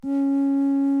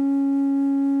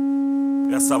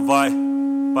Essa vai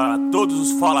para todos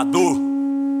os falador.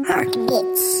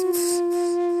 Haakbeats.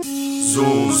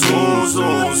 Zum, zum,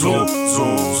 zum, zum,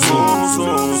 zum, zum,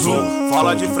 zum, zum.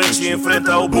 Fala de frente e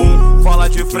enfrenta o boom. Fala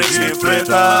de frente e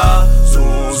enfrenta. Zum,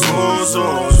 zum,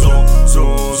 zum, zum,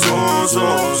 zum, zum,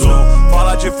 zum, zum.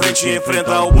 Fala de frente e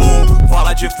enfrenta o boom.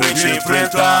 Fala de frente e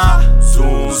enfrenta.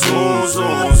 Zum, zum,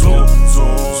 zum, zum,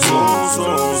 zum, zum,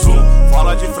 zum, zum.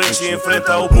 Fala de frente e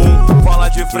enfrenta o boom. Fala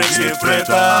de frente e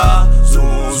enfrenta. Zum,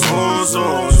 zum,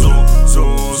 zum, zum,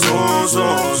 zum, zum,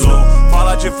 zum, zum.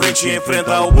 Fala de frente e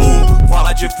enfrenta o boom.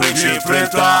 Fala de frente e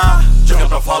enfrenta. Chega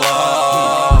pra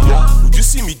falar. O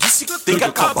disse me disse que tem que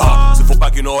acabar. Se for pra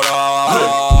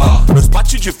ignorar, meus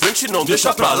bate de frente não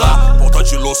deixa pra lá. Volta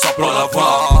de louça pra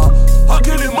lavar.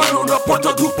 Aquele mano na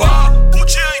porta do bar o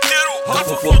dia inteiro a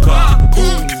fofocar. Que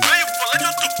veio falar de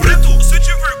outro preto. Você de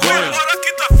vergonha agora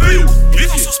que tá feio.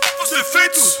 Viva seus próprios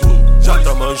defeitos. Já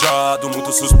tá manjado,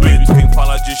 muito suspeito. Quem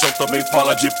fala de Jham também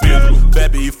fala de Pedro.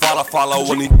 Bebe e fala, fala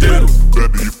o ano inteiro.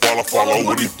 Bebe e fala, fala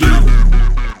o ano inteiro.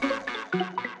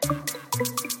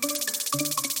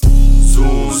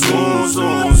 Zum, zum,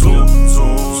 zum, zum,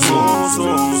 zum, zum,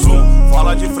 zum, zum.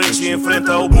 Fala de frente e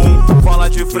enfrenta o boom. Fala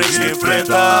de frente e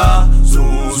enfrenta.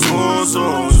 Zum, zum,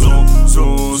 zum, zum,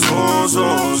 zum, zum,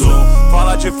 zum, zum.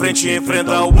 Fala de frente e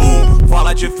enfrenta o boom.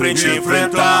 Fala de frente e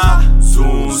enfrenta.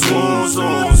 Zum, zum,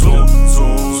 zum, zum,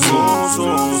 zum, zum,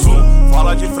 zum, zum.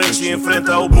 Fala de frente e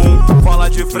enfrenta o boom. Fala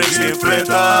de frente e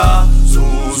enfrenta.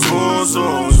 Zum, zum,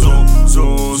 zum, zum,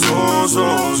 zum, zum,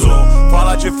 zum, zum.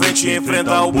 Fala de frente e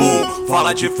enfrenta o boom.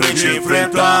 Fala de frente e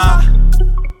enfrenta.